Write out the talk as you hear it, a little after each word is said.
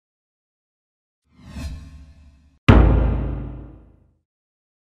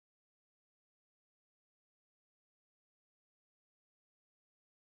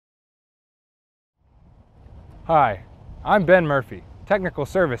Hi, I'm Ben Murphy, Technical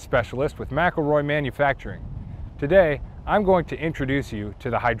Service Specialist with McElroy Manufacturing. Today, I'm going to introduce you to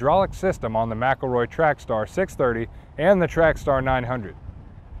the hydraulic system on the McElroy TracStar 630 and the TracStar 900.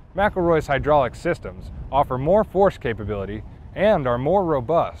 McElroy's hydraulic systems offer more force capability and are more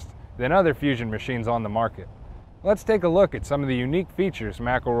robust than other fusion machines on the market. Let's take a look at some of the unique features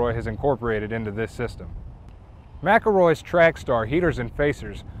McElroy has incorporated into this system. McElroy's TracStar heaters and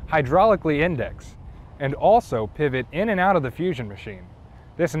facers hydraulically index and also pivot in and out of the fusion machine.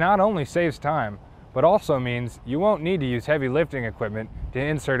 This not only saves time, but also means you won't need to use heavy lifting equipment to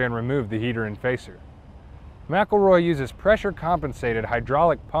insert and remove the heater and facer. McElroy uses pressure-compensated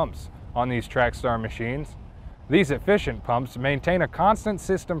hydraulic pumps on these TracStar machines. These efficient pumps maintain a constant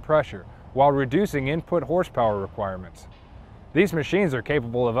system pressure while reducing input horsepower requirements. These machines are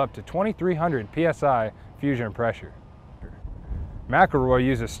capable of up to 2,300 psi fusion pressure. McElroy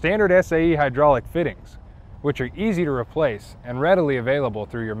uses standard SAE hydraulic fittings, which are easy to replace and readily available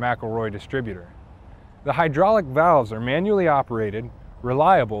through your McElroy distributor. The hydraulic valves are manually operated,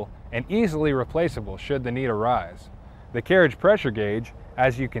 reliable, and easily replaceable should the need arise. The carriage pressure gauge,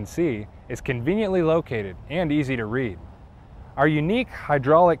 as you can see, is conveniently located and easy to read. Our unique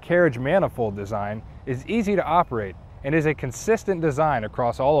hydraulic carriage manifold design is easy to operate and is a consistent design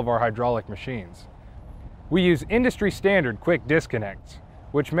across all of our hydraulic machines. We use industry-standard quick disconnects,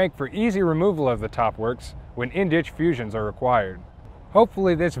 which make for easy removal of the top works when in-ditch fusions are required.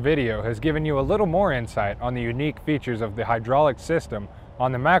 Hopefully this video has given you a little more insight on the unique features of the hydraulic system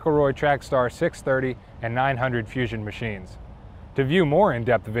on the McElroy TracStar 630 and 900 fusion machines. To view more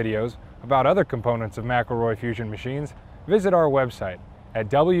in-depth videos about other components of McElroy fusion machines, visit our website at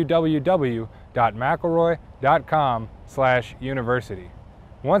www.mcelroy.com/university.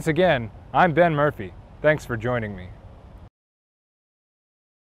 Once again, I'm Ben Murphy. Thanks for joining me.